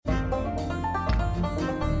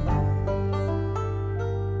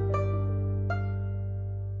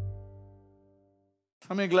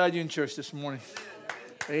How many glad you're in church this morning?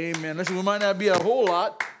 Amen. Listen, we might not be a whole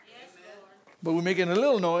lot, but we're making a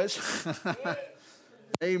little noise.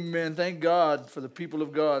 Amen. Thank God for the people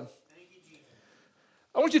of God.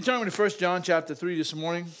 I want you to turn me to 1 John chapter 3 this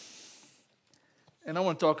morning. And I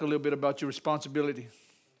want to talk a little bit about your responsibility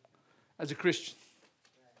as a Christian.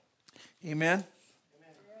 Amen.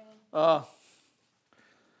 I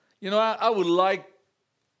would like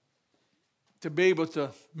to be able to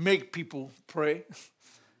make people pray,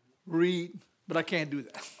 read, but I can't do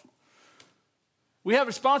that. We have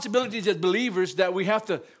responsibilities as believers that we have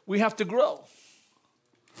to grow.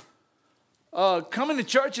 Coming to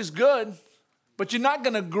church is good, but you're not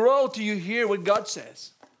going to grow till you hear what God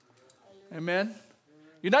says. Amen.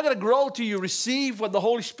 You're not going to grow till you receive what the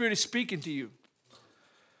Holy Spirit is speaking to you.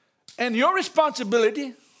 And your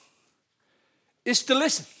responsibility is to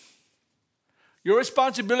listen. Your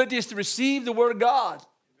responsibility is to receive the Word of God,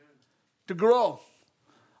 to grow.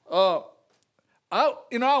 I've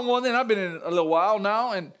been in a little while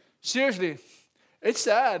now, and seriously, it's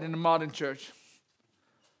sad in the modern church.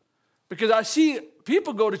 Because I see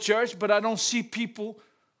people go to church, but I don't see people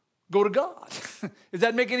go to God. Does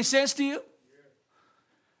that make any sense to you?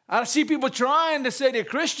 I see people trying to say they're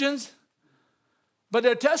Christians, but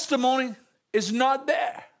their testimony is not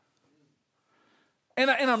there. And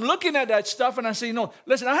I'm looking at that stuff and I say,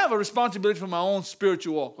 listen, I have a responsibility for my own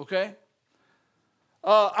spiritual walk, okay?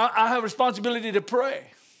 I have a responsibility to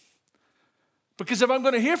pray. Because if I'm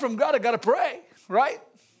going to hear from God, I got to pray, right? Amen.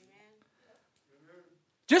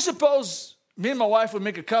 Just suppose me and my wife would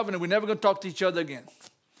make a covenant, we're never going to talk to each other again.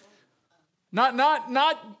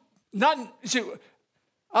 See,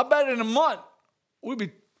 I bet in a month, we'd be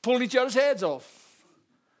pulling each other's heads off.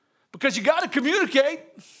 Because you got to communicate.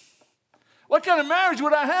 What kind of marriage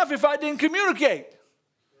would I have if I didn't communicate?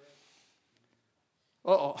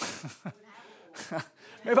 Uh-oh.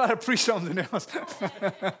 Maybe I ought to preach something else.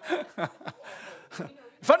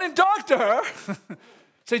 If I didn't talk to her,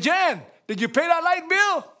 say, Jan, did you pay that light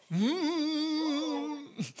bill?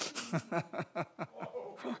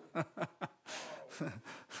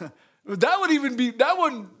 That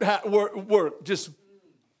wouldn't work. Just,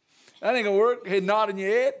 that ain't going to work. Hey, nodding your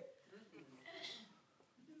head.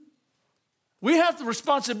 We have the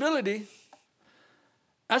responsibility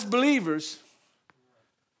as believers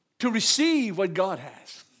to receive what God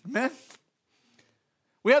has. Amen?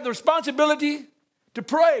 We have the responsibility to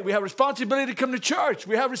pray. We have responsibility to come to church.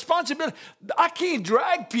 We have responsibility. I can't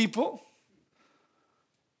drag people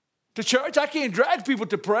to church. I can't drag people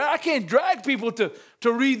to pray. I can't drag people to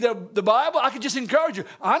read the Bible. I can just encourage you.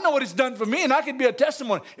 I know what it's done for me, and I can be a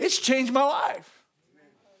testimony. It's changed my life.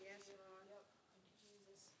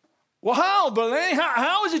 Well, how, Belen?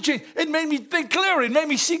 How is it changed? It made me think clearer. It made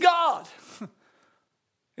me see God.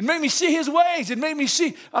 It made me see His ways. It made me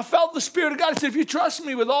see. I felt the Spirit of God. He said, if you trust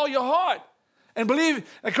me with all your heart and believe,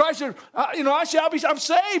 and Christ said, I'm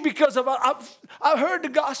saved because I've heard the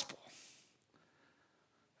gospel.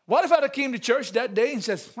 What if I came to church that day and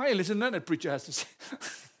says, hey, listen to that preacher has to say.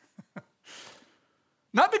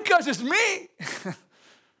 Not because it's me.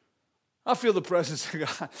 I feel the presence of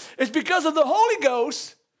God. It's because of the Holy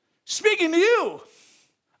Ghost speaking to you.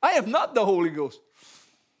 I am not the Holy Ghost.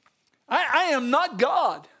 I am not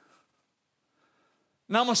God.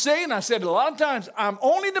 Now I'm going to say, and I said it a lot of times, I'm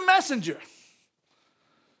only the messenger.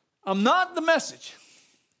 I'm not the message.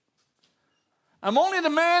 I'm only the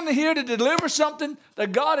man here to deliver something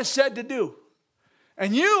that God has said to do.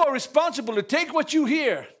 And you are responsible to take what you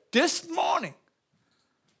hear this morning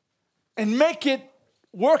and make it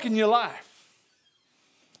work in your life.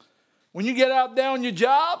 When you get out there on your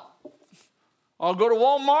job, or go to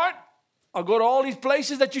Walmart, or go to all these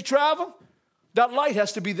places that you travel, that light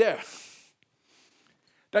has to be there.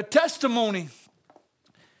 That testimony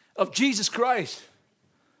of Jesus Christ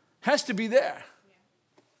has to be there.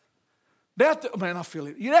 They have to, man, I feel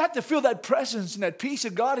it. You have to feel that presence and that peace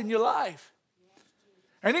of God in your life.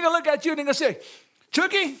 And they're going to look at you and they're going to say,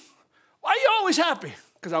 Chucky, why are you always happy?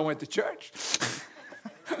 Because I went to church.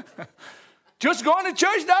 Just going to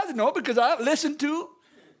church? No, because I listened to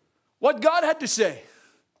what God had to say.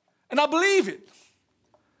 And I believe it.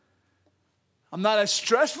 I'm not as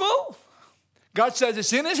stressful. God says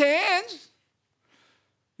it's in His hands.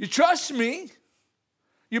 You trust me.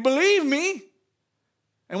 You believe me.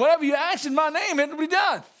 And whatever you ask in my name, it will be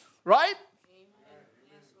done. Right? Yes,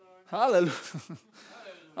 hallelujah.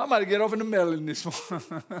 I might get off in the middle in this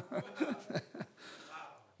one.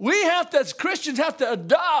 We have to, as Christians, have to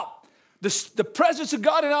adopt the presence of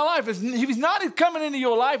God in our life. If He's not coming into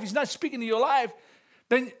your life, He's not speaking to your life,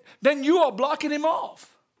 then you are blocking Him off.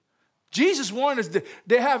 Jesus warned us that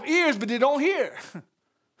they have ears, but they don't hear.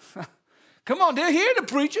 Come on, they'll hear the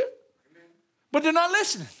preacher, but they're not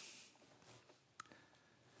listening.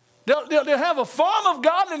 They'll have a form of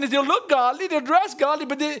godliness. They'll look godly. They'll dress godly,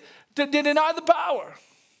 but they deny the power.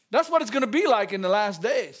 That's what it's going to be like in the last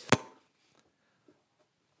days.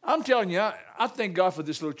 I'm telling you, I thank God for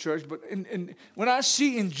this little church, but when I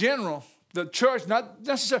see in general, the church, not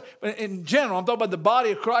necessarily, but in general, I'm talking about the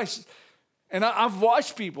body of Christ, and I've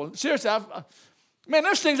watched people. Seriously, man,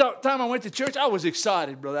 there's things, the time I went to church, I was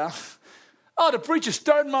excited, brother. The preacher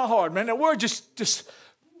stirred my heart, man. The word just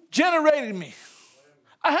generated me.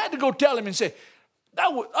 I had to go tell him and say,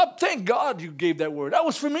 thank God you gave that word. That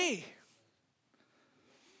was for me.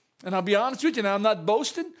 And I'll be honest with you, now I'm not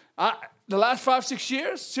boasting. The last 5-6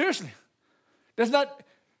 years, seriously, there's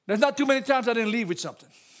not too many times I didn't leave with something.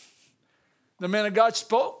 The man of God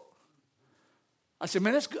spoke. I said,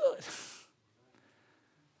 man, that's good.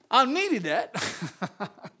 I needed that.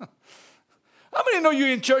 How many know you're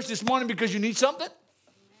in church this morning because you need something?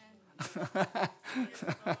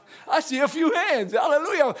 I see a few hands.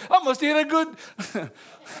 Hallelujah. I must hit a good.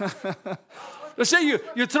 They say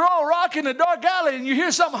you throw a rock in a dark alley and you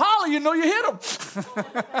hear something holler, you know you hit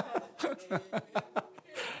them.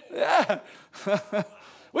 Yeah.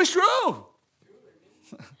 It's true.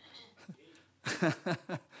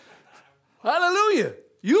 Hallelujah.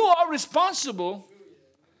 You are responsible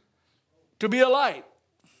to be a light.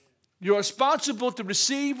 You're responsible to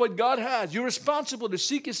receive what God has. You're responsible to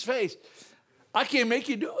seek His face. I can't make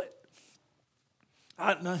you do it.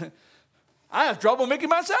 I have trouble making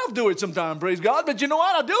myself do it sometimes, praise God. But you know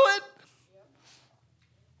what? I do it.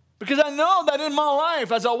 Because I know that in my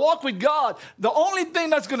life, as I walk with God, the only thing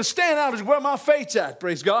that's going to stand out is where my faith's at,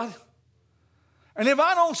 praise God. And if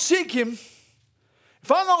I don't seek Him,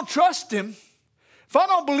 if I don't trust Him, if I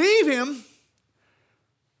don't believe Him,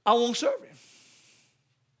 I won't serve Him.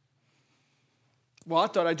 Well, I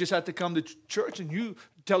thought I just had to come to church and you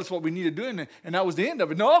tell us what we need to do, and that was the end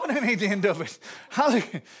of it. No, that ain't the end of it.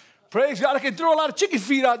 Hallelujah. Praise God. I can throw a lot of chicken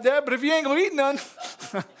feet out there, but if you ain't going to eat none,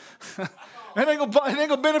 it ain't going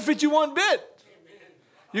to benefit you one bit.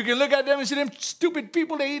 You can look at them and see them stupid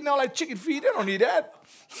people, they eating all that chicken feet. They don't need that.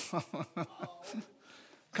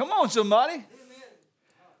 Come on, somebody.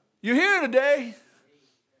 You're here today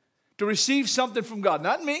to receive something from God,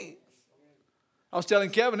 not me. I was telling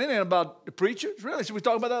Kevin, it ain't about the preacher. Really, so we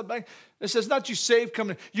talking about that back. It says not you saved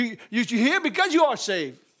coming. You here because you are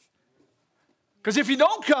saved. Because if you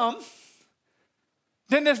don't come,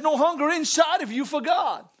 then there's no hunger inside of you for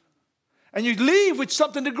God. And you leave with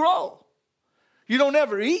something to grow. You don't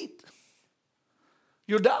ever eat.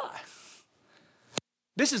 You'll die.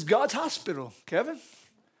 This is God's hospital, Kevin.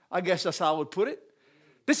 I guess that's how I would put it.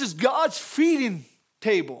 This is God's feeding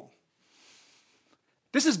table.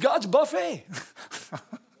 This is God's buffet.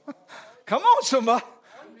 Come on, somebody.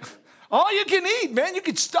 All you can eat, man. You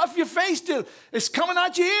can stuff your face till it's coming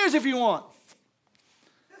out your ears if you want.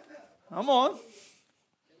 Come on.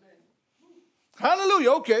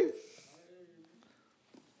 Hallelujah. Okay.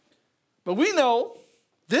 But we know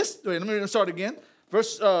this. Wait, let me start again.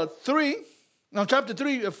 Verse 3. Now, chapter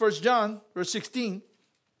 3 of 1 John, verse 16.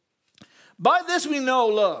 By this we know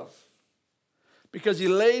love, because He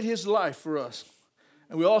laid His life for us.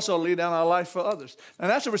 And we also lay down our life for others. And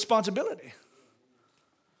that's a responsibility.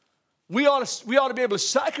 We ought to be able to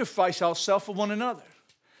sacrifice ourselves for one another.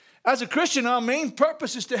 As a Christian, our main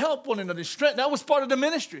purpose is to help one another. That was part of the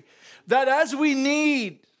ministry. That as we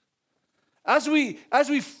need, as we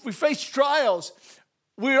face trials,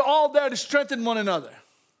 we're all there to strengthen one another.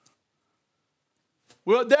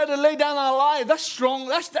 We're there to lay down our life. That's strong.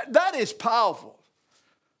 That is powerful.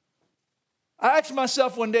 I asked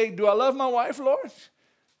myself one day, do I love my wife, Lord?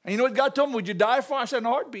 And you know what God told me? Would you die for her? I said, in a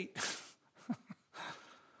heartbeat.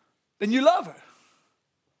 Then you love her.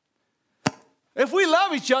 If we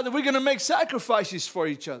love each other, we're going to make sacrifices for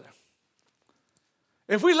each other.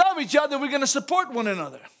 If we love each other, we're going to support one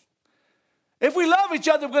another. If we love each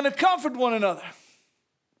other, we're going to comfort one another.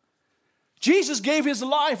 Jesus gave His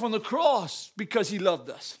life on the cross because He loved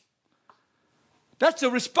us. That's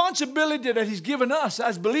the responsibility that He's given us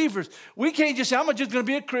as believers. We can't just say, I'm just going to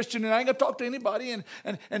be a Christian and I ain't going to talk to anybody and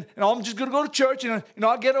I'm just going to go to church and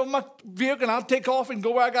I'll get on my vehicle and I'll take off and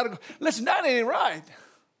go where I got to go. Listen, that ain't right.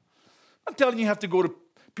 I'm telling you have to go to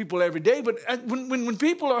people every day, but when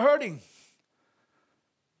people are hurting,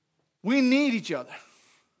 we need each other.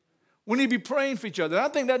 We need to be praying for each other. And I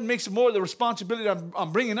think that makes more of the responsibility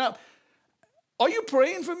I'm bringing up. Are you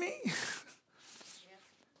praying for me?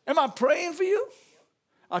 Am I praying for you?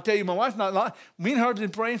 I'll tell you, my wife's not lying. Me and her have been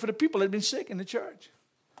praying for the people that have been sick in the church.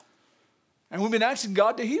 And we've been asking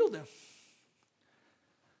God to heal them.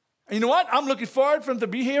 And you know what? I'm looking forward for him to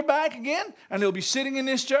be here back again, and he'll be sitting in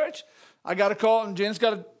this church. I got a call, and Jen's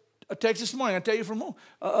got a text this morning. I tell you from who?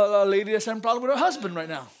 A lady that's having a problem with her husband right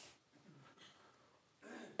now.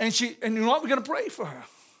 And you know what? We're going to pray for her.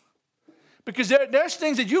 Because there's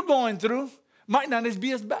things that you're going through might not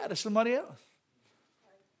be as bad as somebody else.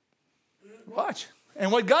 Watch.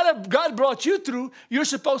 And what God brought you through, you're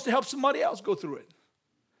supposed to help somebody else go through it.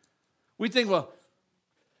 We think, well,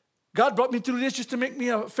 God brought me through this just to make me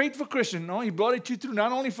a faithful Christian. No, he brought you through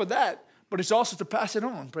not only for that, but it's also to pass it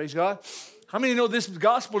on. Praise God. How many know this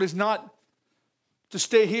gospel is not to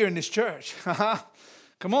stay here in this church?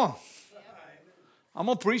 Come on. I'm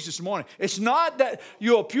going to preach this morning. It's not that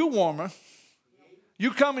you're a pew warmer.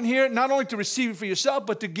 You come in here not only to receive it for yourself,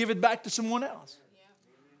 but to give it back to someone else.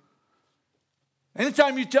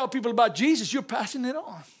 Anytime you tell people about Jesus, you're passing it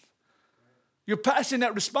on. You're passing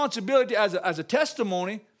that responsibility as a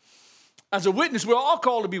testimony, as a witness. We're all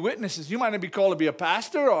called to be witnesses. You might not be called to be a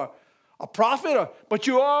pastor or a prophet, but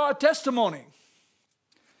you are a testimony.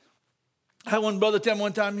 I had one brother tell me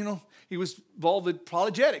one time, he was involved with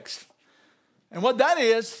apologetics. And what that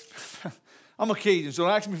is, I'm a Cajun, so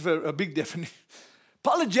don't ask me for a big definition.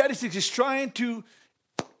 Apologetics is trying to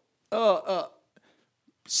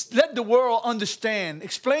let the world understand,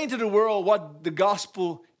 explain to the world what the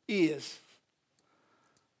gospel is.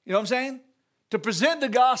 You know what I'm saying? To present the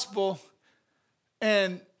gospel,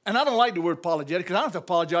 and I don't like the word apologetic because I don't have to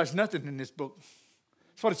apologize for nothing in this book.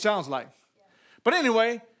 That's what it sounds like. Yeah. But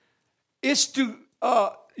anyway, it's to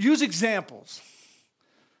use examples.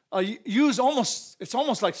 It's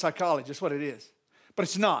almost like psychology. That's what it is. But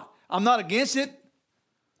it's not. I'm not against it,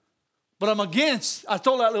 but I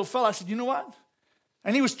told that little fella, I said, you know what?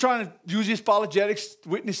 And he was trying to use his apologetics,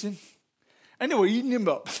 witnessing, and they were eating him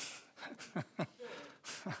up.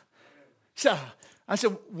 So I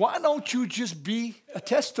said, why don't you just be a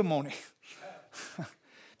testimony?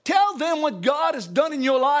 Tell them what God has done in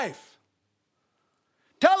your life.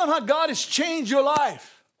 Tell them how God has changed your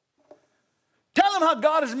life. Tell them how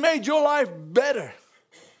God has made your life better.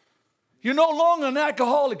 You're no longer an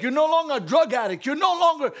alcoholic. You're no longer a drug addict. You're no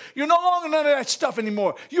longer none of that stuff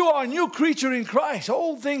anymore. You are a new creature in Christ.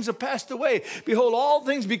 Old things are passed away. Behold, all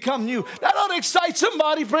things become new. That ought to excite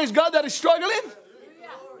somebody, praise God, that is struggling.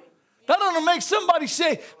 That ought to make somebody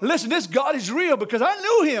say, listen, this God is real because I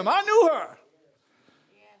knew him. I knew her.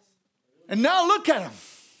 And now look at him.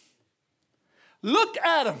 Look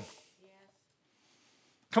at him.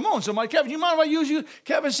 Come on, somebody. Kevin, you mind if I use you?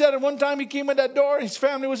 Kevin said at one time he came in that door. His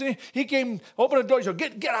family was in. He came, opened the door. He said,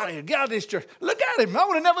 get out of here. Get out of this church. Look at him. I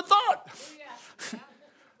would have never thought.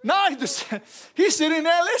 Now he's sitting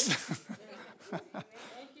there listening.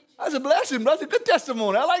 That's a blessing. That's a good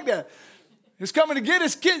testimony. I like that. He's coming to get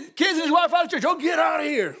his kids and his wife out of church. Oh, get out of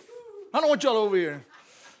here. I don't want y'all over here.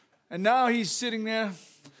 And now he's sitting there.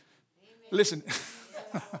 Listen.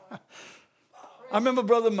 I remember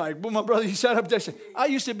Brother Mike. My brother, he sat up there and said, I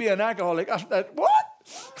used to be an alcoholic. I said, what?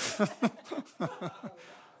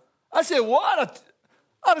 I said, what?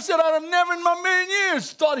 I said, I'd have never in my million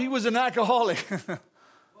years thought he was an alcoholic.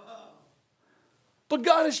 But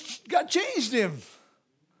God changed him.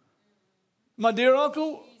 My dear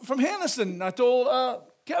uncle from Henderson, I told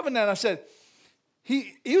Kevin that. I said,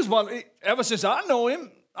 he was one, ever since I know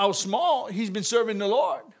him, I was small, he's been serving the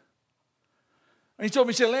Lord. And he told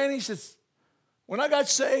me, he said, Lanny, he says, when I got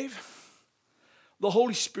saved, the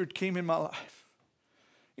Holy Spirit came in my life.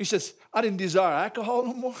 He says, I didn't desire alcohol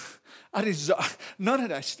no more. I didn't desire none of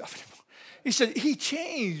that stuff anymore. He said, he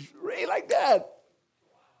changed really like that.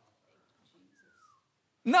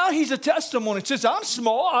 Now he's a testimony. Since I'm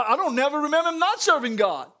small, I don't never remember him not serving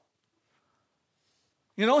God.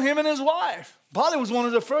 Him and his wife. Polly was one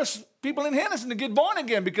of the first people in Henderson to get born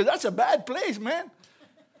again because that's a bad place, man.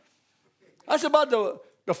 That's about the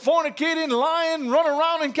fornicating, lying, running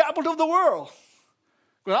around in capital of the world.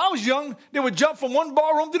 When I was young, they would jump from one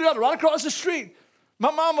bar room to the other, right across the street.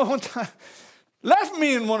 My mama one time left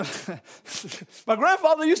me in one. My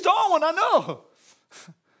grandfather used to own one, I know.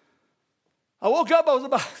 I woke up, I was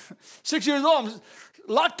about 6 years old. I was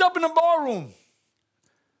locked up in the bar room.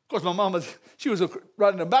 Of course, my mama, she was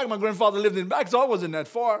right in the back. My grandfather lived in the back, so I wasn't that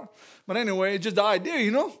far. But anyway, it's just the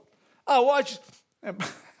idea, I watched...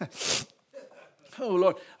 Oh,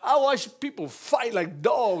 Lord. I watched people fight like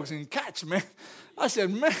dogs and cats, man. I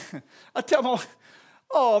said, man, I tell my wife,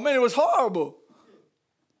 oh, man, it was horrible.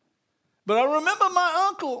 But I remember my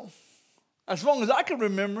uncle. As long as I can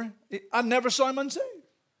remember, I never saw him unsaved.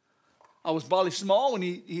 I was probably small when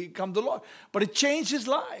he come to the Lord. But it changed his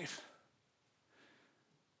life.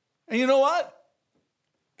 And you know what?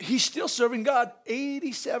 He's still serving God,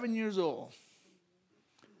 87 years old.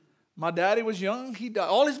 My daddy was young. He died.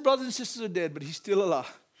 All his brothers and sisters are dead, but he's still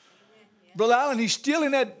alive. Brother Allen, he's still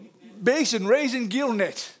in that basin raising gill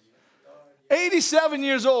nets. 87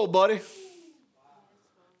 years old, buddy.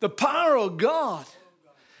 The power of God.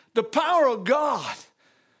 The power of God.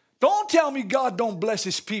 Don't tell me God don't bless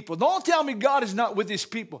his people. Don't tell me God is not with his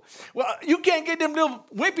people. Well, you can't get them little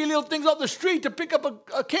wimpy little things off the street to pick up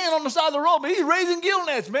a can on the side of the road, but he's raising gill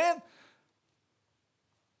nets, man.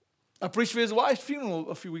 I preached for his wife's funeral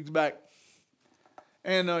a few weeks back.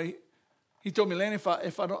 And he told me, Lanny, if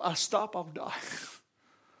I stop, I'll die.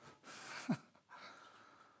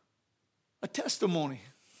 A testimony.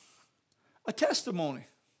 A testimony.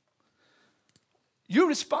 You're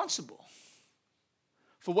responsible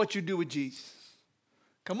for what you do with Jesus.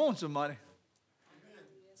 Come on, somebody.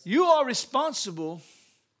 You are responsible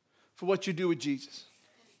for what you do with Jesus.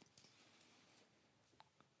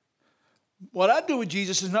 What I do with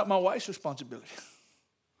Jesus is not my wife's responsibility.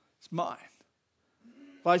 It's mine.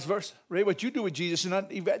 Vice versa. Ray, what you do with Jesus is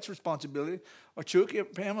not Yvette's responsibility, or Chuck, or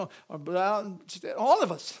Pamela, or Brown, all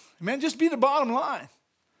of us. Man, just be the bottom line.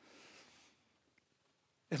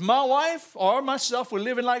 If my wife or myself were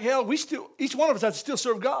living like hell, each one of us has to still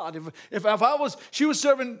serve God. If she was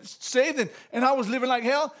saved and I was living like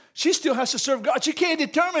hell, she still has to serve God. She can't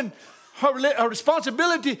determine her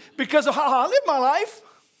responsibility because of how I live my life.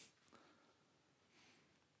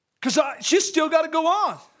 Because she's still got to go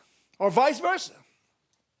on, or vice versa.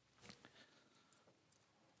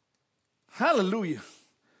 Hallelujah.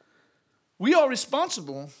 We are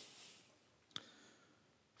responsible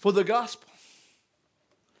for the gospel.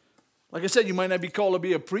 Like I said, you might not be called to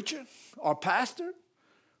be a preacher or pastor,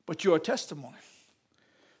 but you're a testimony.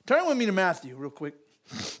 Turn with me to Matthew real quick.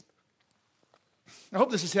 I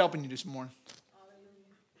hope this is helping you this morning.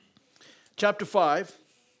 Chapter 5.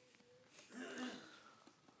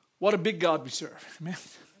 What a big God we serve. Amen.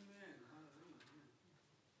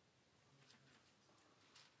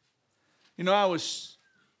 You know,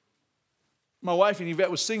 my wife and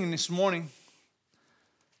Yvette was singing this morning.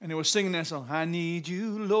 And they were singing that song, I need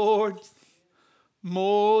you, Lord,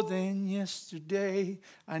 more than yesterday.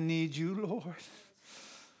 I need you, Lord,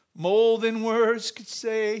 more than words could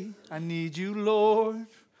say. I need you, Lord,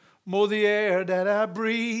 more the air that I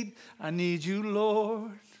breathe. I need you,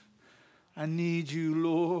 Lord. I need you,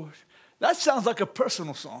 Lord. That sounds like a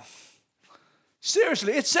personal song.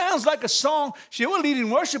 Seriously, it sounds like a song. She was leading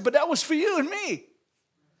worship, but that was for you and me.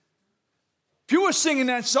 If you were singing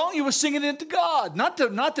that song, you were singing it to God, not to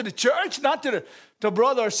the church, not to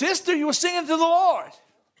brother or sister. You were singing to the Lord.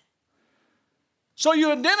 So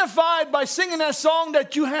you identified by singing that song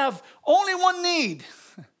that you have only one need,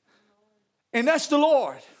 and that's the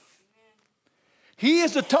Lord. He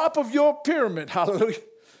is the top of your pyramid. Hallelujah.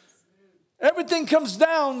 Everything comes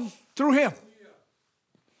down through him.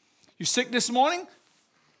 You sick this morning?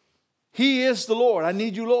 He is the Lord. I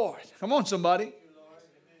need you, Lord. Come on, somebody.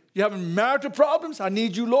 You having marital problems? I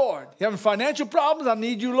need you, Lord. You having financial problems? I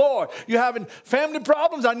need you, Lord. You having family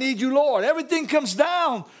problems? I need you, Lord. Everything comes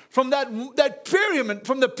down from that pyramid,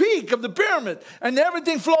 from the peak of the pyramid, and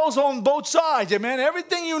everything flows on both sides. Amen.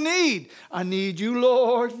 Everything you need. I need you,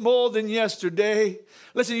 Lord, more than yesterday.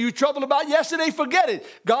 Listen, you troubled about yesterday? Forget it.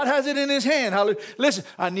 God has it in his hand. Hallelujah. Listen,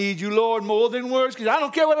 I need you, Lord, more than words. Because I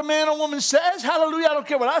don't care what a man or woman says. Hallelujah. I don't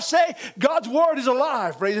care what I say. God's word is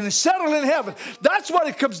alive, praise, and it's settled in heaven. That's what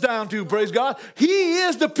it comes down to, praise God. He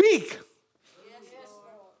is the peak.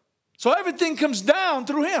 So everything comes down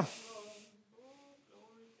through him.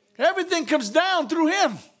 Everything comes down through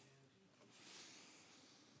him.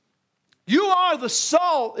 You are the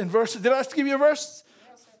salt in verse. Did I give you a verse?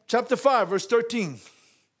 Chapter 5, verse 13.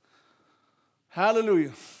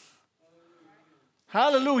 Hallelujah.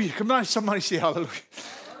 Hallelujah. Come on, somebody say hallelujah.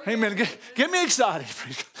 Amen. Get me excited.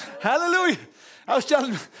 Hallelujah. I was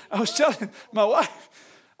telling my wife,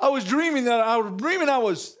 I was dreaming I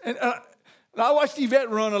was, and I watched Yvette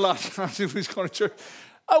run a lot of times if we was going to church.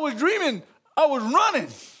 I was dreaming, I was running.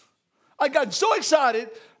 I got so excited.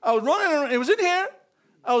 I was running, it was in here.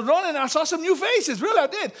 I was running, and I saw some new faces. Really, I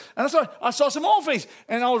did. And I saw some old faces.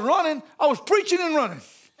 And I was running. I was preaching and running.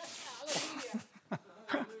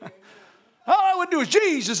 All I would do is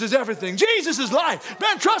Jesus is everything. Jesus is life.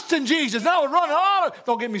 Man, trust in Jesus. Now I was running. Oh,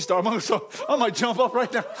 don't get me started. I might jump up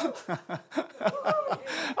right now.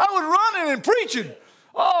 I was running and preaching.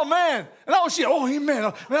 Oh, man. And I was saying, oh,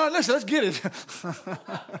 amen. Man, listen, let's get it.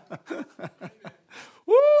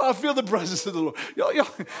 Woo, I feel the presence of the Lord. Yo.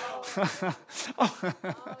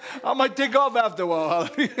 I might take off after a while.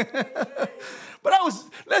 But I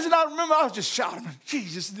remember I was just shouting,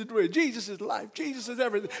 Jesus is the way. Jesus is life. Jesus is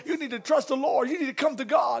everything. You need to trust the Lord. You need to come to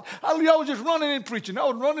God. I was just running and preaching. I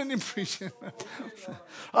was running and preaching.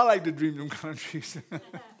 I like to dream them kind of dreams.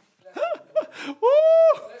 Woo!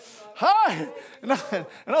 Hi! And I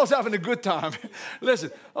was having a good time. Listen,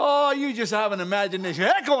 you just have an imagination.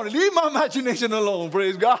 Heck on, leave my imagination alone,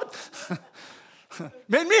 praise God.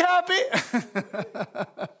 Made me happy.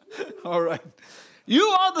 All right. You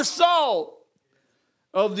are the salt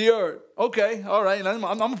of the earth. Okay, all right. I'm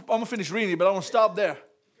going to finish reading, but I want to stop there.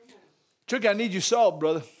 Tricky, I need your salt,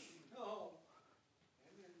 brother.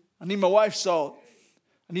 I need my wife's salt.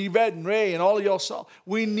 I need Red and Ray and all of y'all salt.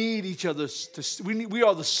 We need each other. We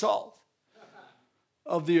are the salt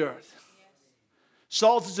of the earth.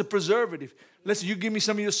 Salt is a preservative. Listen, you give me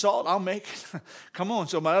some of your salt, I'll make it. Come on,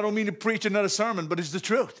 somebody. I don't mean to preach another sermon, but it's the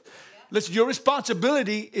truth. Listen, your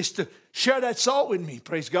responsibility is to share that salt with me.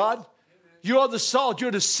 Praise God. You are the salt.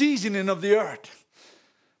 You're the seasoning of the earth.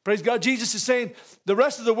 Praise God. Jesus is saying the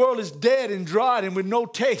rest of the world is dead and dried and with no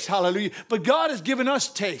taste. Hallelujah. But God has given us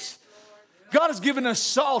taste. God has given us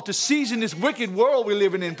salt to season this wicked world we're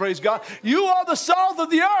living in. Praise God. You are the salt of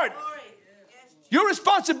the earth. Your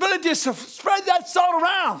responsibility is to spread that salt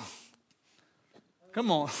around.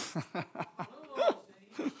 Come on.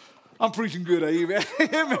 I'm preaching good, amen.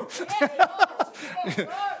 Amen.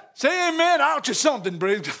 Say amen out to something,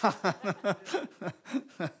 praise God.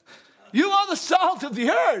 You are the salt of the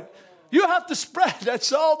earth. You have to spread that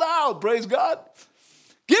salt out, praise God.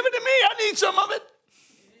 Give it to me. I need some of it.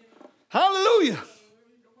 Hallelujah.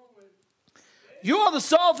 You are the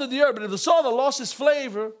salt of the earth, but if the salt has lost its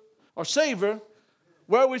flavor or savor,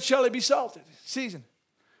 wherewith shall it be salted? Seasoned.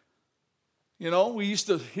 You know, we used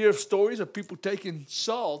to hear stories of people taking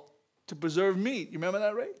salt to preserve meat. You remember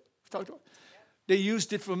that, Ray? Talked about it. They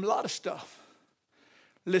used it for a lot of stuff.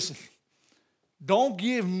 Listen, don't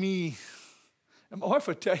give me, and my wife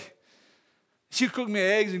would tell you, she cooked me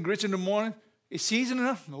eggs and grits in the morning. Is seasoned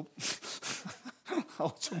enough? Nope. I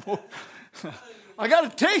want some more. I got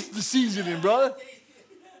to taste the seasoning, brother.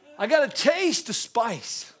 I got to taste the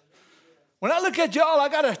spice. When I look at y'all, I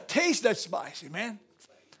got to taste that spice, amen.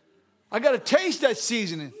 I got to taste that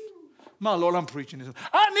seasoning. My Lord, I'm preaching this.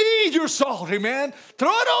 I need your salt, amen.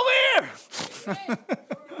 Throw it over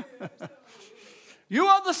here. You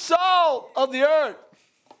are the salt of the earth.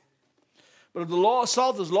 But if the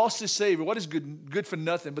salt has lost its savor, what is good for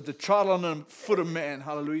nothing but to trot on the foot of man?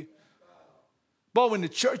 Hallelujah. But when the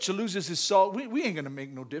church loses its salt, we ain't going to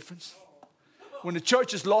make no difference. When the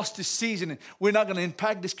church has lost its seasoning, we're not going to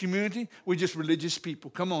impact this community. We're just religious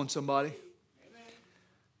people. Come on, somebody. Amen.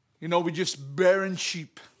 You know, we're just barren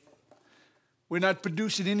sheep. We're not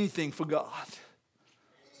producing anything for God.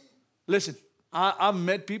 Listen, I've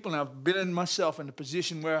met people and I've been in myself in a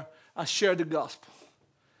position where I share the gospel.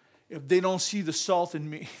 If they don't see the salt in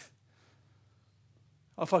me,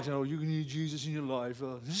 I'll fucking know, you need Jesus in your life.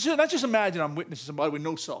 Not just imagine I'm witnessing somebody with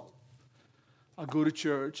no salt. I go to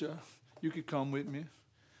church. You could come with me.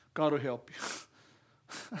 God will help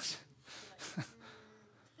you.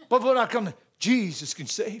 But when I come, Jesus can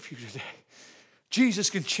save you today. Jesus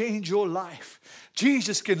can change your life.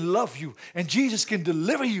 Jesus can love you. And Jesus can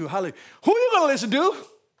deliver you. Hallelujah. Who are you going to listen to?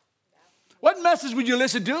 What message would you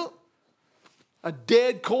listen to? A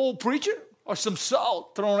dead, cold preacher? Or some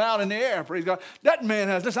salt thrown out in the air? Praise God. That man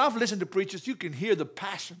has, listen, I've listened to preachers. You can hear the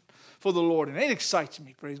passion for the Lord. And it excites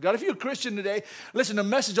me, praise God. If you're a Christian today, listen, the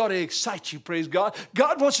message ought to excite you, praise God.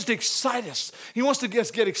 God wants us to excite us. He wants to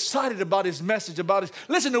get excited about his message, about his.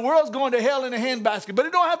 Listen, the world's going to hell in a handbasket, but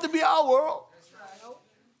it don't have to be our world.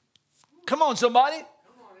 Come on, somebody.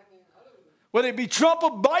 Whether it be Trump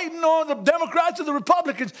or Biden or the Democrats or the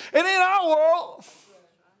Republicans, it ain't our world.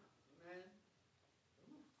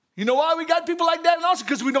 You know why we got people like that? And also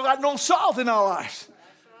because we don't got no salt in our lives.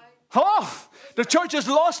 Oh, the church has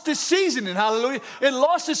lost its seasoning, hallelujah. It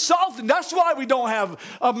lost its salt, and that's why we don't have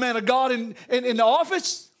a man of God in the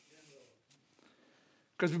office.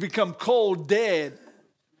 Because we become cold, dead,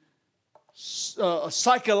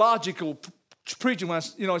 psychological preaching.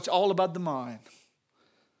 You know, it's all about the mind.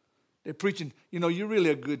 They're preaching, you know, you're really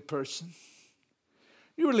a good person.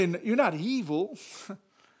 You're not evil.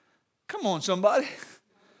 Come on, somebody.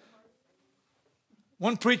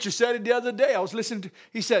 One preacher said it the other day. I was listening to,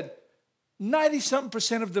 he said,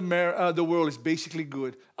 90-something% of the world is basically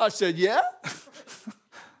good. I said, yeah?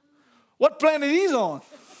 What planet he's on?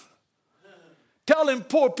 Tell them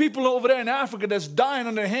poor people over there in Africa that's dying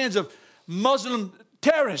on the hands of Muslim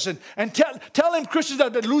terrorists and tell them Christians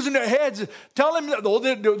that they're losing their heads. Tell them that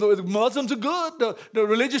the Muslims are good. The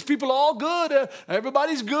religious people are all good.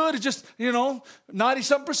 Everybody's good. It's just,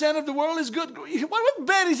 90-some% of the world is good. What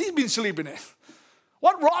bed has he been sleeping in?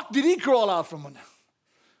 What rock did he crawl out from under?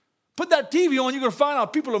 Put that TV on, you're going to find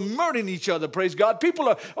out people are murdering each other, praise God.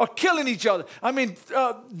 People are killing each other.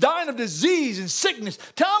 Dying of disease and sickness.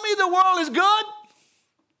 Tell me the world is good.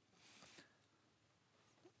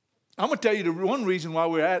 I'm going to tell you the one reason why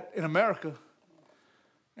we're at in America.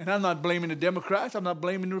 And I'm not blaming the Democrats. I'm not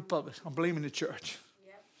blaming the Republicans. I'm blaming the church.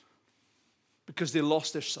 Yep. Because they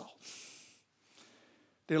lost their salt.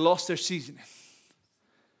 They lost their seasoning.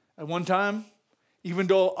 At one time, even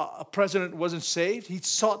though a president wasn't saved, he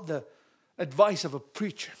sought the advice of a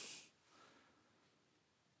preacher.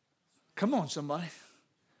 Come on, somebody.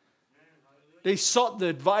 They sought the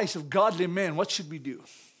advice of godly men. What should we do?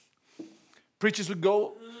 Preachers would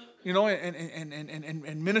go,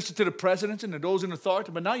 and minister to the presidents and to those in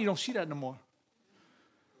authority. But now you don't see that no more.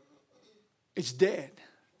 It's dead.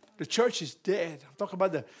 The church is dead. I'm talking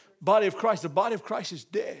about the body of Christ. The body of Christ is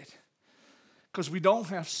dead because we don't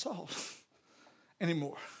have salt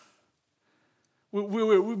anymore.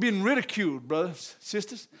 We've been ridiculed, brothers,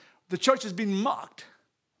 sisters. The church has been mocked.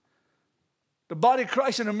 The body of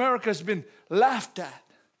Christ in America has been laughed at.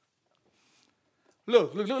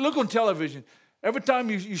 Look on television. Every time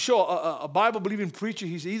you show a Bible-believing preacher,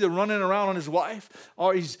 he's either running around on his wife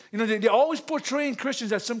or he's, they're always portraying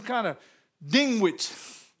Christians as some kind of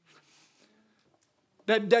dingwits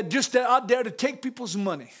that just out there to take people's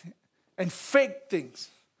money and fake things.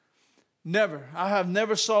 Never. I have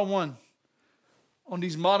never saw one on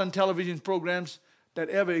these modern television programs that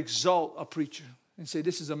ever exalt a preacher and say,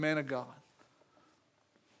 this is a man of God.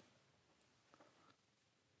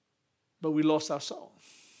 But we lost our soul.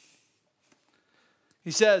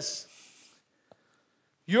 He says,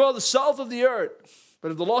 you are the salt of the earth.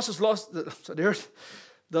 But if the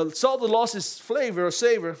salt of the lost its flavor or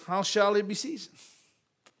savor, how shall it be seasoned?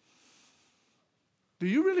 Do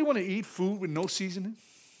you really want to eat food with no seasoning?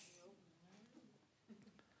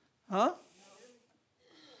 Huh?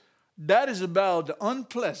 That is about the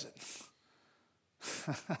unpleasant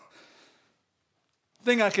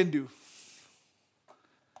thing I can do.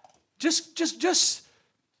 Just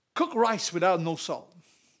cook rice without no salt.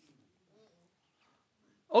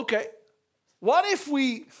 Okay. What if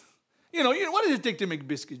we, what does it take to make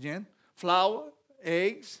biscuits, Jan? Flour,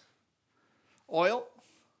 eggs, oil.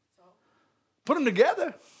 Put them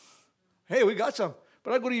together. Hey, we got some.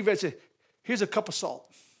 But I go to your vet and say, here's a cup of salt.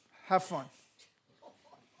 Have fun.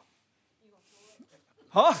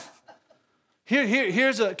 Huh?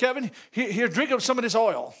 Here's Kevin. Here, drink up some of this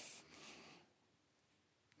oil.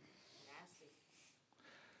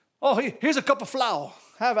 Oh, here's a cup of flour.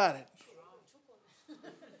 Have at it.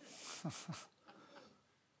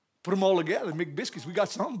 Put them all together and make biscuits. We got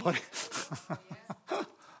some, buddy.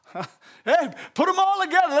 Hey, put them all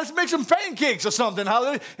together. Let's make some pancakes or something.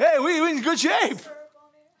 Hey, we in good shape.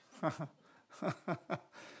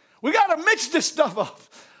 We got to mix this stuff up.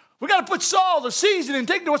 We got to put salt or seasoning,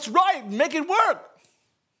 take what's right and make it work.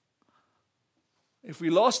 If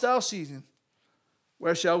we lost our season,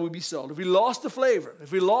 where shall we be salt? If we lost the flavor,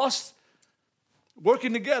 if we lost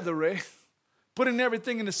working together, Ray, putting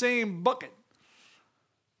everything in the same bucket,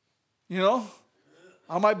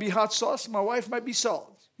 I might be hot sauce, my wife might be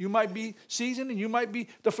salt. You might be seasoning, you might be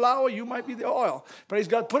the flour, you might be the oil. Praise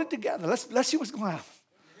God, put it together. Let's see what's going to happen.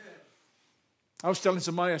 I was telling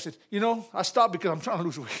somebody, I said, I stopped because I'm trying to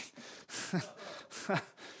lose weight.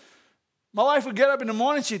 My wife would get up in the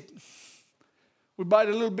morning, we'd buy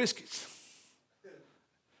the little biscuits.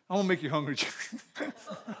 I'm going to make you hungry.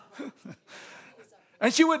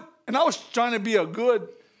 And she would, and I was trying to be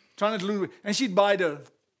trying to lose weight. And she'd buy you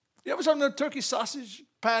ever saw the turkey sausage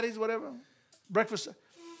patties, whatever, breakfast?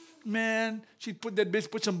 Man, she'd put that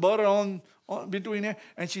biscuit, put some butter on between there,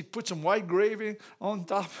 and she'd put some white gravy on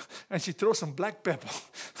top, and she'd throw some black pepper.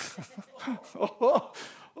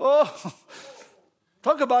 oh,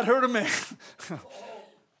 talk about hurt a man.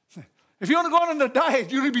 If you want to go on a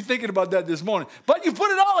diet, you'd be thinking about that this morning. But you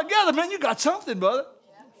put it all together, man, you got something, brother.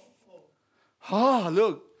 Oh,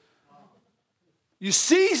 look. You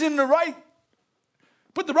season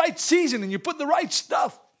put the right seasoning, you put the right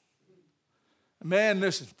stuff. Man,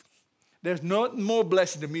 listen, there's nothing more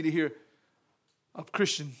blessing to me to hear a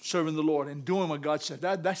Christian serving the Lord and doing what God said.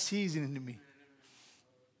 That's seasoning to me.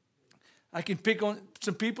 I can pick on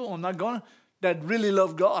some people, I'm not going to, that really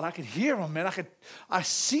love God. I can hear them, man. I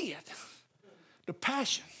see it. The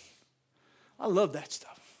passion. I love that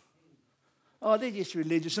stuff. Oh, they're just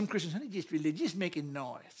religious. Some Christians, they're just religious, just making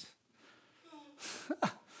noise.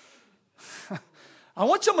 I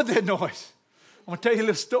want some of that noise. I'm going to tell you a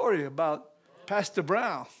little story about Pastor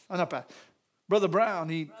Brown. Oh, not Pastor. Brother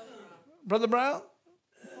Brown. Brother Brown?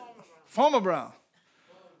 Farmer Brown.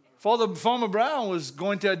 Farmer Brown was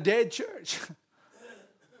going to a dead church.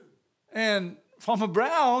 And Farmer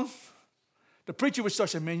Brown, the preacher would start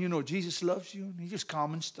saying, man, you know, Jesus loves you. And he's just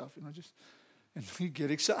common stuff, you know, and you get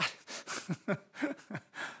excited.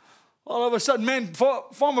 All of a sudden, man,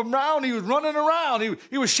 Farmer Brown, he was running around.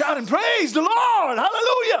 He was shouting, praise the Lord,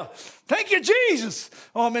 hallelujah. Thank you, Jesus.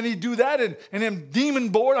 Oh, man, he'd do that. And then deacon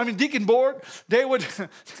board,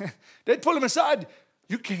 they'd pull him aside.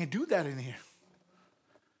 You can't do that in here.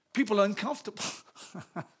 People are uncomfortable.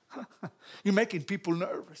 You're making people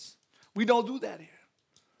nervous. We don't do that here.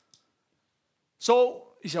 So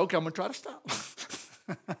he said, okay, I'm going to try to stop.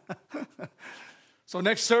 So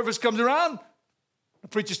next service comes around. The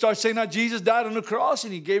preacher starts saying that Jesus died on the cross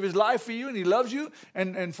and he gave his life for you and he loves you.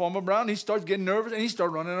 And Farmer Brown, he starts getting nervous and he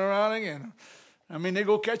starts running around again. I mean, they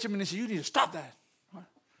go catch him and they say, you need to stop that.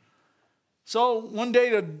 So one day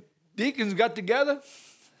the deacons got together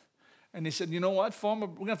and they said, you know what, we're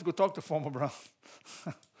going to have to go talk to Farmer Brown.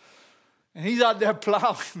 And he's out there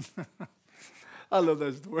plowing. I love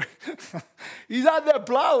that story. He's out there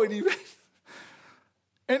plowing.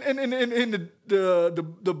 And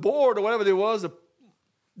the board or whatever there was,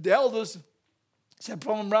 the elders said,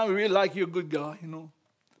 Farmer Brown, we really like you, a good guy, you know.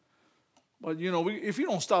 But, you know, if you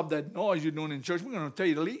don't stop that noise you're doing in church, we're going to tell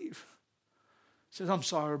you to leave. He says, I'm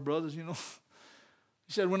sorry, brothers, you know.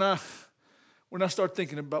 He said, when I start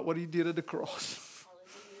thinking about what he did at the cross,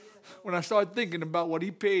 when I start thinking about what he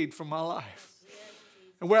paid for my life,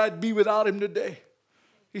 and where I'd be without him today,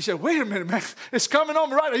 he said, wait a minute, man. It's coming on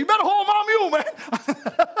me right now. You better hold my mule, man.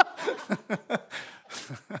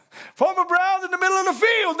 Farmer Brown's in the middle of the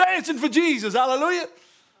field dancing for Jesus. Hallelujah.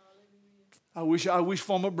 I wish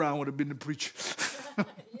Farmer Brown would have been the preacher.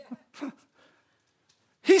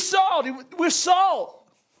 He's salt. We're salt.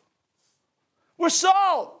 We're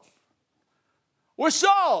salt. We're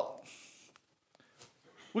salt.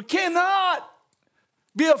 We cannot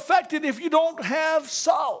be affected if you don't have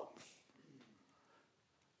salt.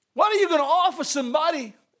 What are you going to offer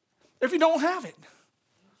somebody if you don't have it?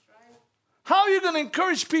 How are you going to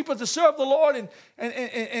encourage people to serve the Lord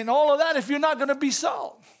and all of that if you're not going to be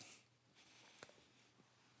salt?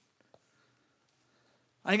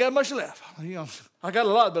 I ain't got much left. You know, I got a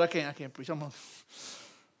lot, but I can't preach. I want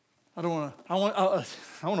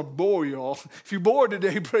to bore you all. If you're bored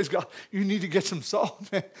today, praise God, you need to get some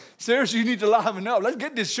salt, man. Seriously, you need to liven up. Let's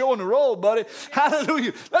get this show on the roll, buddy.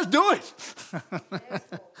 Hallelujah. Let's do it.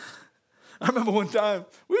 I remember one time,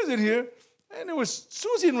 we was in here, and it was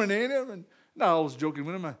Susie and Renee there, and I was joking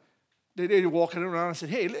with them. They were walking around. I said,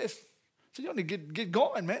 hey, listen. I said, y'all need to get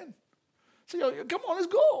going, man. I said, yo, come on, let's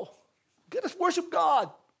go. Let's worship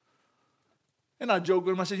God. And I joked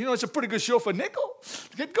with him. I said, you know, it's a pretty good show for a nickel.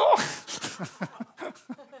 Get going.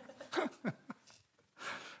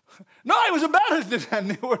 No, it was better than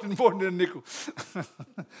that. It wasn't more than a nickel.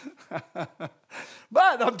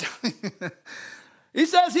 But I'm telling you, he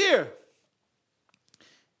says here,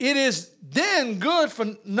 it is then good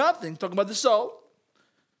for nothing. Talking about the salt.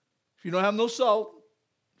 If you don't have no salt,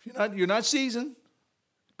 if you're not seasoned,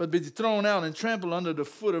 but be thrown out and trampled under the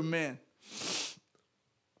foot of man.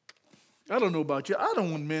 I don't know about you. I don't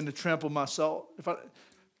want men to trample my salt.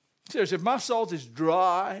 Seriously, if my salt is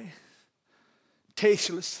dry,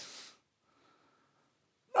 tasteless.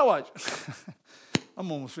 Now watch.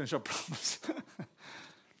 I'm almost finished, I promise.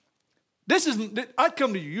 I'd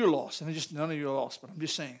come to you, you're lost, and none of you are lost, but I'm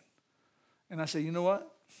just saying. And I say, you know what?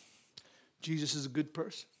 Jesus is a good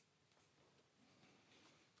person.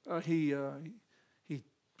 He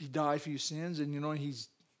died for your sins, and he's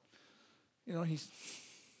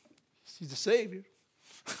the Savior.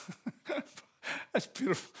 That's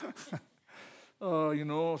beautiful.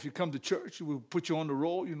 If you come to church, we'll put you on the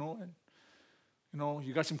roll, and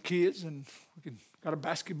you got some kids, and we got a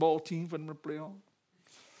basketball team for them to play on.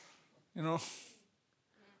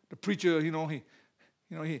 The preacher, he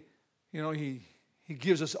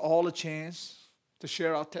gives us all a chance to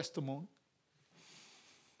share our testimony.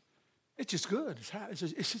 It's just good.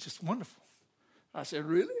 It's just wonderful. I said,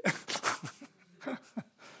 really?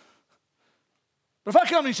 But if I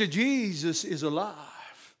come and say, Jesus is alive.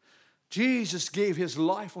 Jesus gave his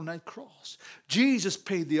life on that cross. Jesus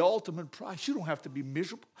paid the ultimate price. You don't have to be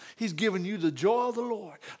miserable. He's given you the joy of the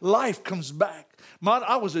Lord. Life comes back.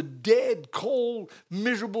 I was a dead, cold,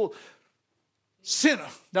 miserable sinner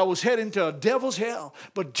that was heading to a devil's hell.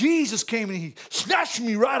 But Jesus came and he snatched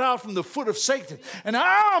me right out from the foot of Satan. And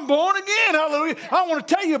I'm born again. Hallelujah. I want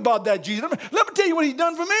to tell you about that, Jesus. Let me tell you what he's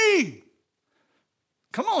done for me.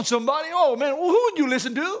 Come on, somebody. Oh, man, who would you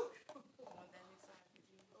listen to?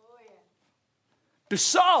 The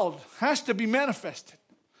salt has to be manifested.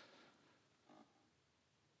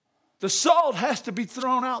 The salt has to be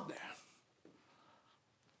thrown out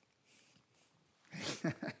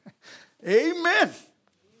there. Amen.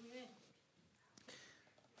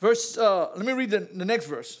 Verse, let me read the next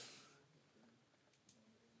verse.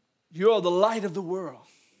 You are the light of the world.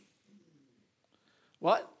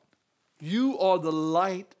 What? You are the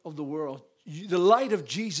light of the world. The light of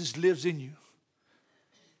Jesus lives in you.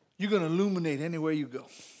 You're going to illuminate anywhere you go.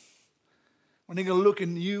 When they're going to look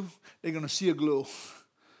in you, they're going to see a glow.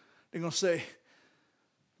 They're going to say,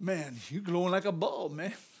 man, you're glowing like a bulb,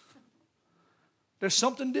 man. There's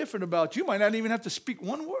something different about you. You might not even have to speak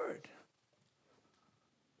one word.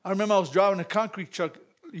 I remember I was driving a concrete truck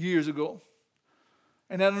years ago.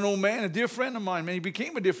 And had an old man, a dear friend of mine, man, he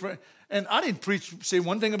became a dear friend. And I didn't say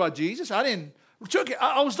one thing about Jesus. I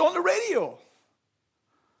was on the radio.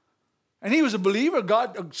 And he was a believer,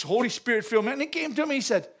 God, a Holy Spirit filled man. And he came to me, he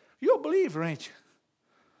said, you're a believer, ain't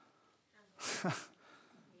you?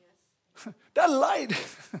 That light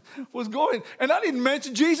was going. And I didn't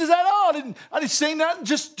mention Jesus at all. I didn't say nothing,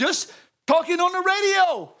 just talking on the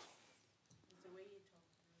radio.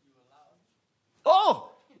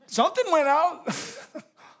 Oh, something went out.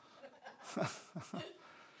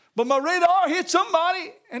 But my radar hit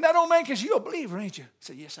somebody, and that old man says, you're a believer, ain't you? I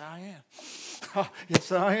said, yes, I am.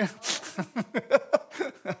 Yes, I am.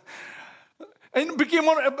 And became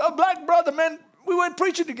a black brother, man. We went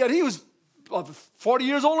preaching together. He was 40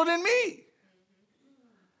 years older than me.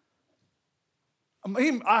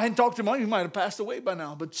 I hadn't talked to him. He might have passed away by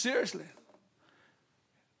now, but seriously.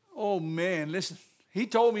 Oh, man, listen. He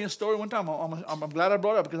told me a story one time. I'm glad I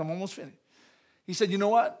brought it up because I'm almost finished. He said, you know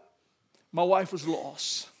what? My wife was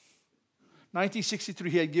lost. 1963,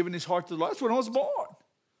 he had given his heart to the Lord. That's when I was born.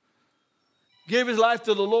 Gave his life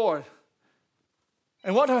to the Lord.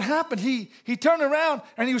 And what had happened, he turned around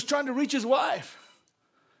and he was trying to reach his wife.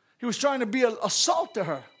 He was trying to be a salt to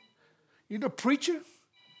her. You know, preacher,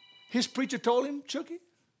 his preacher told him, Chucky,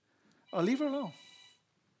 leave her alone.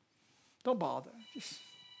 Don't bother. Just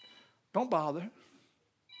don't bother.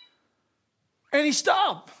 And he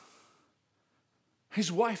stopped.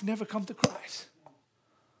 His wife never come to Christ.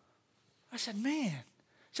 I said, man.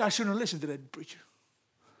 So I shouldn't have listened to that preacher.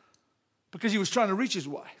 Because he was trying to reach his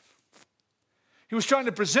wife. He was trying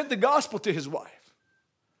to present the gospel to his wife.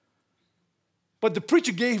 But the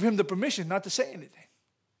preacher gave him the permission not to say anything.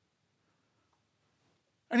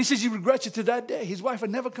 And he says he regrets it to that day. His wife had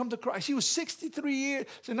never come to Christ. He was 63 years.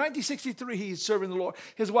 So in 1963, he's serving the Lord.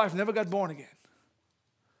 His wife never got born again.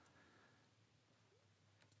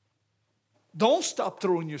 Don't stop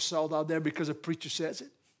throwing your salt out there because a preacher says it.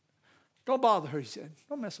 Don't bother her, he said.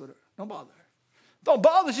 Don't mess with her. Don't bother her. Don't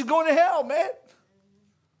bother. She's going to hell, man.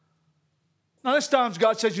 Now, there's times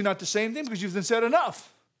God says you're not to say anything because you've said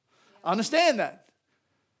enough. I understand that.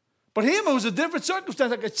 But him, it was a different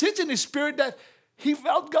circumstance. Like a sense in his spirit that he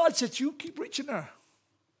felt God said, you keep reaching her.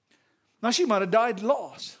 Now, she might have died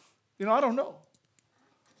lost. You know, I don't know.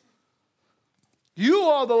 You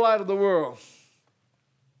are the light of the world.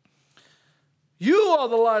 You are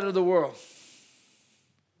the light of the world.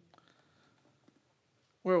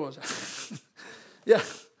 Where was I? Yeah.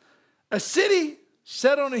 A city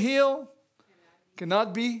set on a hill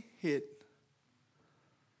cannot be hid.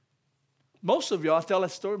 Most of y'all, I'll tell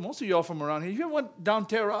that story, most of y'all from around here, you ever went down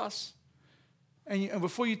Terrace? And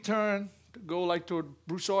before you turn to go like toward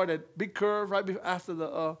Broussard, that big curve right after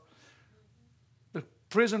the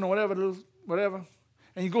prison or whatever,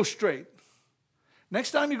 and you go straight.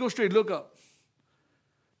 Next time you go straight, look up.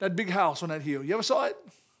 That big house on that hill. You ever saw it?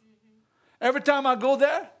 Mm-hmm. Every time I go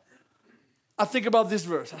there, I think about this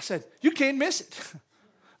verse. I said, you can't miss it.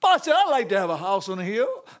 But I said, I'd like to have a house on a hill.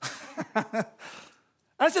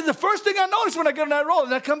 I said, the first thing I noticed when I get on that road,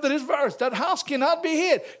 and I come to this verse, that house cannot be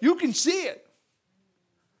hid. You can see it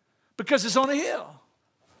because it's on a hill.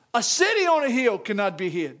 A city on a hill cannot be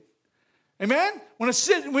hid. Amen?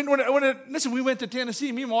 Listen, we went to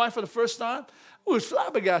Tennessee, me and my wife for the first time. We was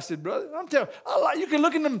flabbergasted, brother. I'm telling you, you can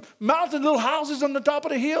look in the mountain, little houses on the top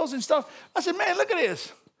of the hills and stuff. I said, man, look at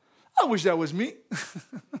this. I wish that was me.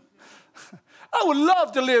 I would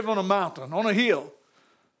love to live on a mountain, on a hill.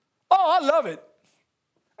 Oh, I love it.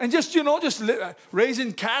 And just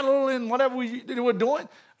raising cattle and whatever we were doing.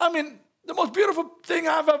 I mean, the most beautiful thing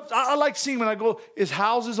I like seeing when I go is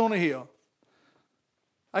houses on a hill.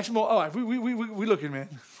 Actually, we looking, man,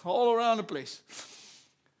 all around the place.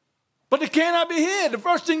 But it cannot be hid. The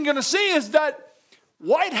first thing you're going to see is that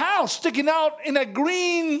white house sticking out in a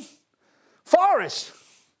green forest.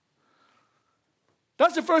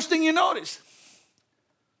 That's the first thing you notice.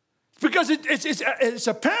 Because it's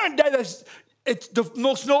apparent that it's the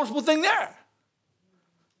most noticeable thing there.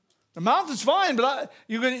 The mountain's fine, but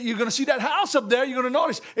you're going to see that house up there. You're going to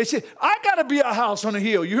notice. It says, I got to be a house on a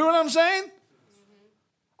hill. You hear what I'm saying?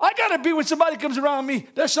 I got to be when somebody comes around me.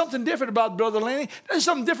 There's something different about Brother Lanny. There's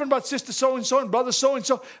something different about Sister so-and-so and Brother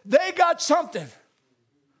so-and-so. They got something.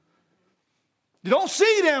 You don't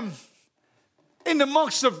see them in the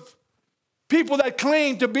amongst of people that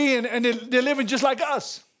claim to be and they're living just like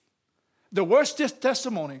us. The worst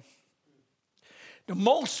testimony, the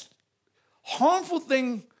most harmful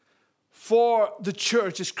thing for the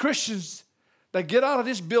church is Christians that get out of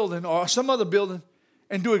this building or some other building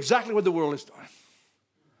and do exactly what the world is doing.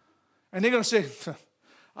 And they're going to say,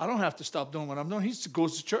 I don't have to stop doing what I'm doing. He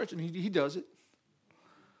goes to church and he does it.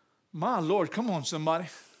 My Lord, come on, somebody.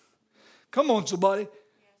 Come on, somebody.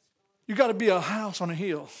 You got to be a house on a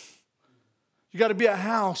hill. You got to be a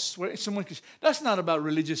house where someone can. That's not about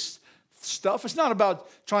religious stuff. It's not about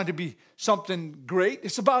trying to be something great.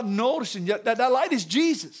 It's about noticing that light is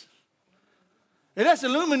Jesus. It has to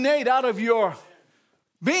illuminate out of your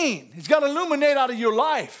being. It's got to illuminate out of your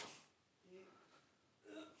life.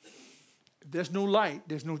 If there's no light,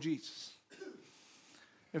 there's no Jesus.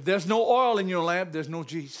 If there's no oil in your lamp, there's no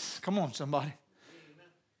Jesus. Come on, somebody.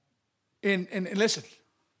 And listen,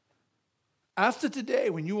 after today,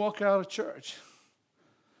 when you walk out of church,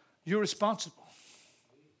 you're responsible.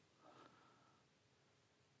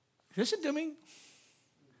 Listen to me.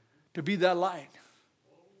 To be that light.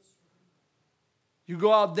 You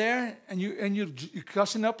go out there and you're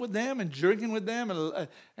cussing up with them and drinking with them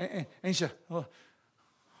and you say,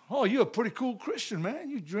 oh, you're a pretty cool Christian, man.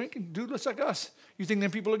 You drink and do just like us. You think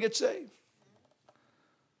them people will get saved?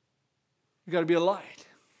 You got to be a light.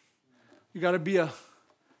 You got to be a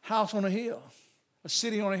house on a hill, a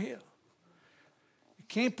city on a hill. You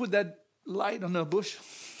can't put that light on a bushel.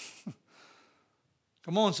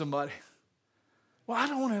 Come on, somebody. Well, I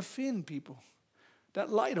don't want to offend people. That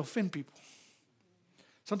light will offend people.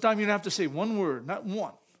 Sometimes you don't have to say one word, not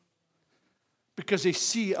one, because they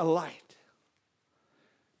see a light.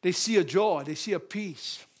 They see a joy. They see a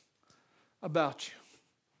peace about you.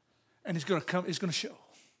 And it's going to come. It's going to show.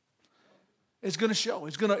 It's going to show.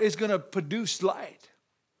 It's going to produce light.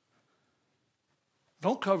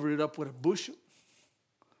 Don't cover it up with a bushel.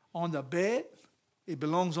 On the bed, it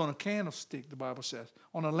belongs on a candlestick, the Bible says,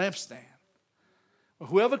 on a lampstand. But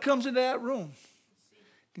whoever comes into that room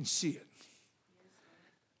can see it.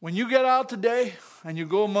 When you get out today and you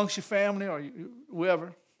go amongst your family or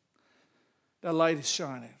whoever, that light is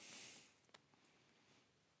shining.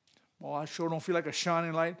 Well, I sure don't feel like a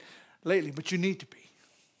shining light lately, but you need to be.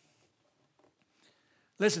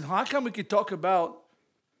 Listen, how come we could talk about,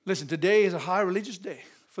 today is a high religious day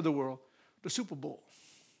for the world, the Super Bowl.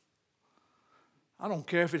 I don't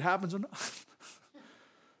care if it happens or not.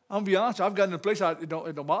 I'm going to be honest, I've gotten to a place it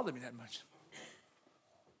don't bother me that much.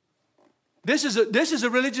 This is a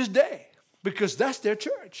religious day because that's their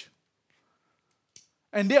church.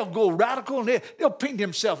 And they'll go radical and they'll paint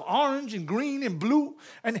themselves orange and green and blue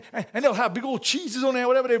and they'll have big old cheeses on there,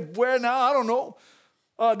 whatever they wear now, I don't know.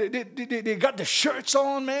 They got the shirts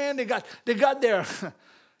on, man. They got their,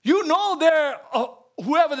 they're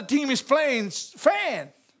whoever the team is playing's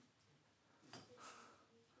fan.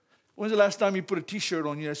 When's the last time you put a T-shirt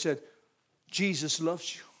on you that said, Jesus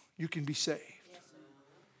loves you, you can be saved?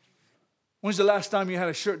 When's the last time you had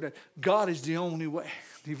a shirt that God is the only way?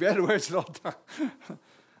 You've had to wear it all the time.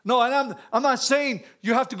 No, and I'm not saying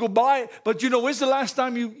you have to go buy it, but when's the last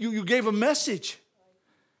time you gave a message?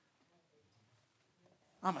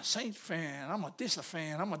 I'm a Saint fan. I'm a this a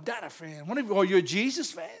fan. I'm a that a fan. Are you a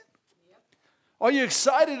Jesus fan? Are you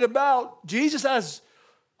excited about Jesus as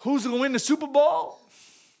who's going to win the Super Bowl?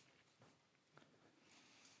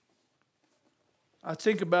 I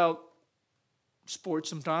think about sports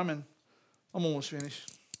sometime, and I'm almost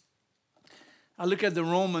finished. I look at the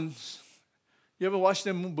Romans. You ever watch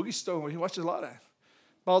them Boogie Stone? You watch a lot of that.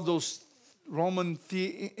 About those Roman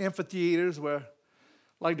amphitheaters where,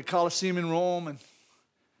 like the Colosseum in Rome.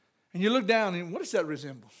 And you look down, and what does that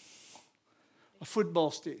resemble? A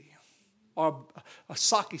football stadium. Or a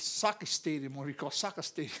soccer stadium, what we call soccer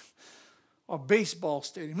stadium. Or baseball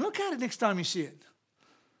stadium. Look at it next time you see it.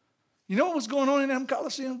 You know what was going on in them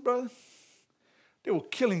Colosseums, brother? They were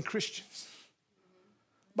killing Christians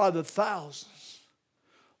by the thousands.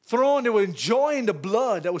 They were enjoying the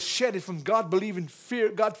blood that was shedded from God-believing,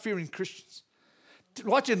 God-fearing Christians.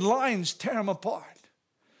 Watching lions tear them apart.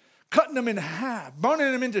 Cutting them in half.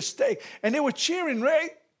 Burning them into steak. And they were cheering,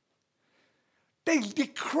 right? They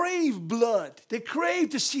crave blood. They crave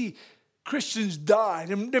to see Christians died.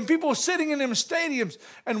 And then people were sitting in them stadiums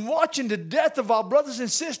and watching the death of our brothers and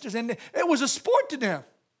sisters. And it was a sport to them.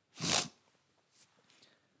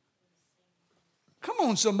 Come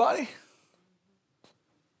on, somebody.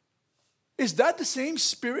 Is that the same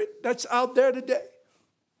spirit that's out there today?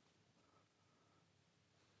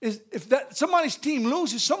 If somebody's team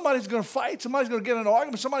loses, somebody's going to fight, somebody's going to get in an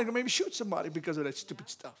argument, somebody's going to maybe shoot somebody because of that stupid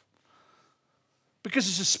stuff. Because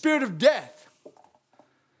it's a spirit of death.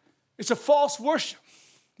 It's a false worship.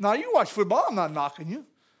 Now, you watch football, I'm not knocking you.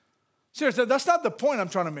 Seriously, that's not the point I'm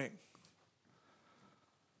trying to make.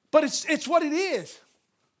 But it's what it is.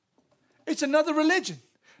 It's another religion.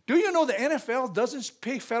 Do you know the NFL doesn't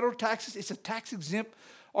pay federal taxes? It's a tax-exempt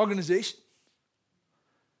organization.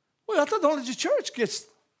 Well, I thought only the church gets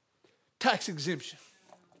tax exemption.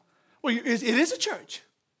 Well, it is a church.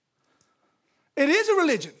 It is a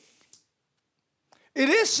religion. It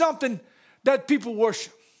is something that people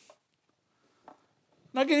worship.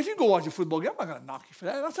 Now, again, if you go watch a football game, I'm not going to knock you for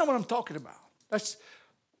that. That's not what I'm talking about. It's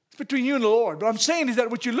between you and the Lord. But I'm saying is that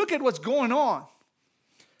when you look at what's going on,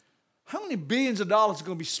 how many billions of dollars are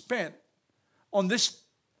going to be spent on this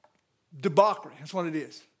debauchery? That's what it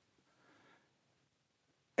is.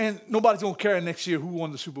 And nobody's going to care next year who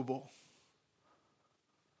won the Super Bowl.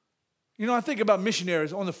 You know, I think about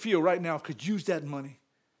missionaries on the field right now could use that money.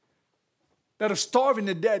 That are starving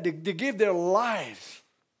to death. They give their lives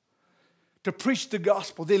to preach the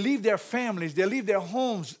gospel. They leave their families. They leave their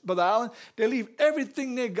homes, Brother Allen. They leave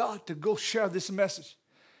everything they got to go share this message.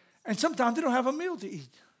 And sometimes they don't have a meal to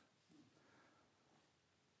eat.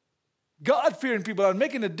 God-fearing people are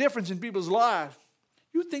making a difference in people's lives.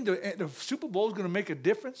 You think the Super Bowl is going to make a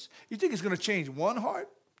difference? You think it's going to change one heart,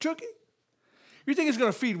 Chucky? You think it's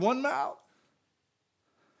going to feed one mouth?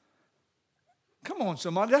 Come on,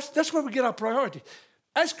 somebody. That's where we get our priority.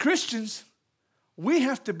 As Christians, we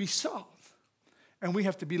have to be salt and we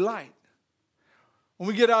have to be light. When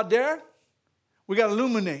we get out there, we got to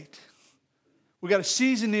illuminate. We got to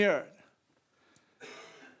season the earth.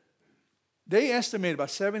 They estimate about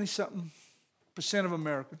 70-something% of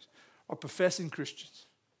Americans are professing Christians.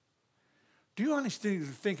 Do you honestly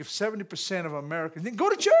think if 70% of Americans then go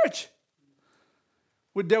to church,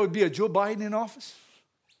 there would be a Joe Biden in office?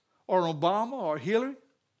 Or an Obama or Hillary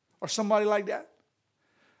or somebody like that?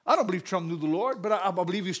 I don't believe Trump knew the Lord, but I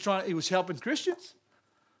believe he was helping Christians.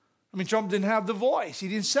 I mean, Trump didn't have the voice. He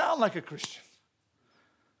didn't sound like a Christian.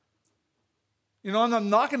 You know, I'm not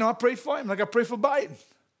knocking him. I prayed for him like I pray for Biden.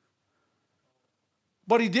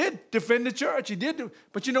 But he did defend the church. He did.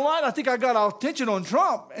 But you know what? I think I got our attention on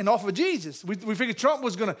Trump and off of Jesus. We figured Trump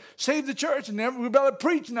was going to save the church, and we better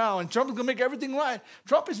preach now, and Trump is going to make everything right.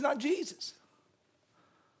 Trump is not Jesus.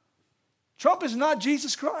 Trump is not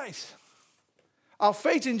Jesus Christ. Our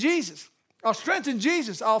faith in Jesus, our strength in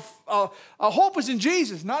Jesus, our hope is in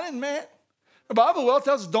Jesus, not in man. The Bible well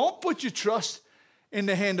tells us, don't put your trust in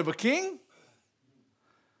the hand of a king.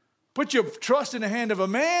 Put your trust in the hand of a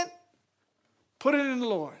man. Put it in the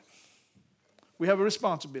Lord. We have a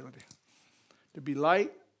responsibility to be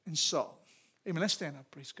light and salt. Amen. Let's stand up.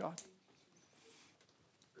 Praise God.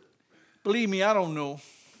 Believe me, I don't know.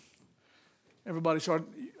 Everybody's hard.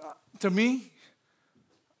 To me,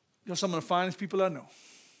 you're some of the finest people I know.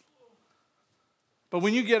 But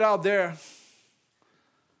when you get out there,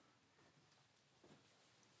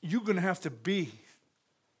 you're going to have to be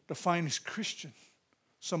the finest Christian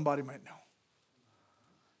somebody might know.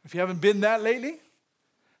 If you haven't been that lately,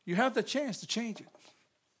 you have the chance to change it.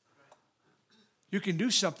 You can do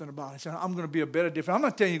something about it. Say, I'm going to be a better different. I'm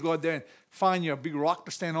not telling you to go out there and find you a big rock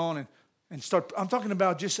to stand on and start. I'm talking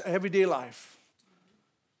about just everyday life.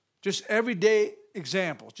 Just everyday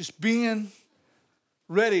example. Just being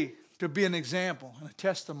ready to be an example and a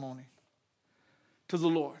testimony to the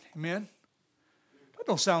Lord. Amen? That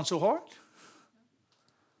don't sound so hard.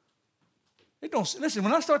 It don't. Listen,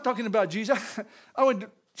 when I start talking about Jesus, I went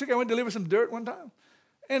to deliver some dirt one time.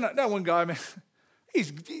 And that one guy, man, he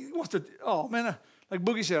wants to, like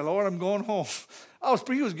Boogie said, Lord, I'm going home.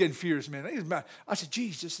 He was getting furious, man. He was mad. I said,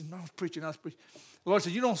 Jesus, and I was preaching. The Lord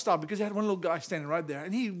said, you don't stop, because he had one little guy standing right there,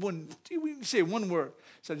 and he wouldn't say one word.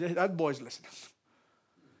 He said, that boy's listening.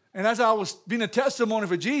 And as I was being a testimony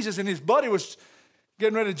for Jesus, and his buddy was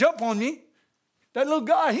getting ready to jump on me, that little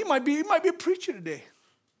guy, he might be a preacher today.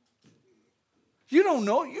 You don't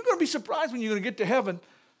know. You're going to be surprised when you're going to get to heaven,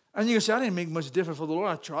 and you're going to say, I didn't make much difference for the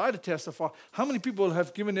Lord. I tried to testify. How many people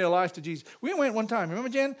have given their lives to Jesus? We went one time. Remember,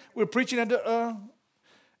 Jen? We were preaching at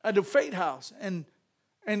the Faith House, and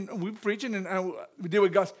we were preaching, and we did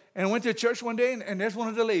with God. And I went to a church one day, and there's one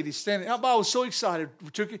of the ladies standing. I was so excited.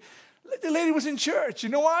 The lady was in church. You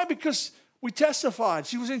know why? Because We testified.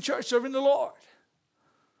 She was in church serving the Lord.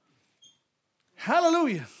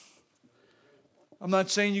 Hallelujah. I'm not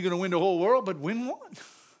saying you're going to win the whole world, but win one.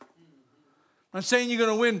 I'm not saying you're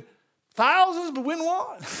going to win thousands, but win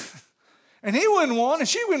one. And he win one, and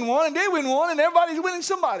she win one, and they win one, and everybody's winning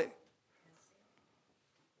somebody.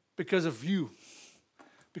 Because of you.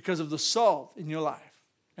 Because of the salt in your life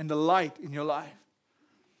and the light in your life.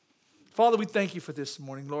 Father, we thank you for this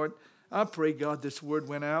morning, Lord. I pray, God, this word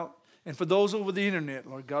went out. And for those over the internet,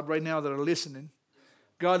 Lord God, right now that are listening,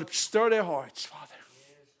 God, stir their hearts, Father.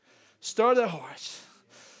 Stir their hearts.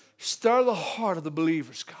 Stir the heart of the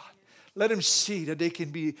believers, God. Let them see that they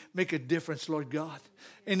can make a difference, Lord God.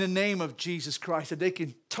 In the name of Jesus Christ, that they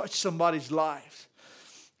can touch somebody's lives.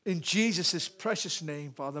 In Jesus' precious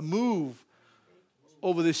name, Father, move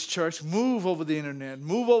over this church. Move over the internet.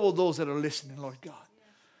 Move over those that are listening, Lord God.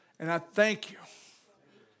 And I thank you.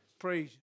 Praise you.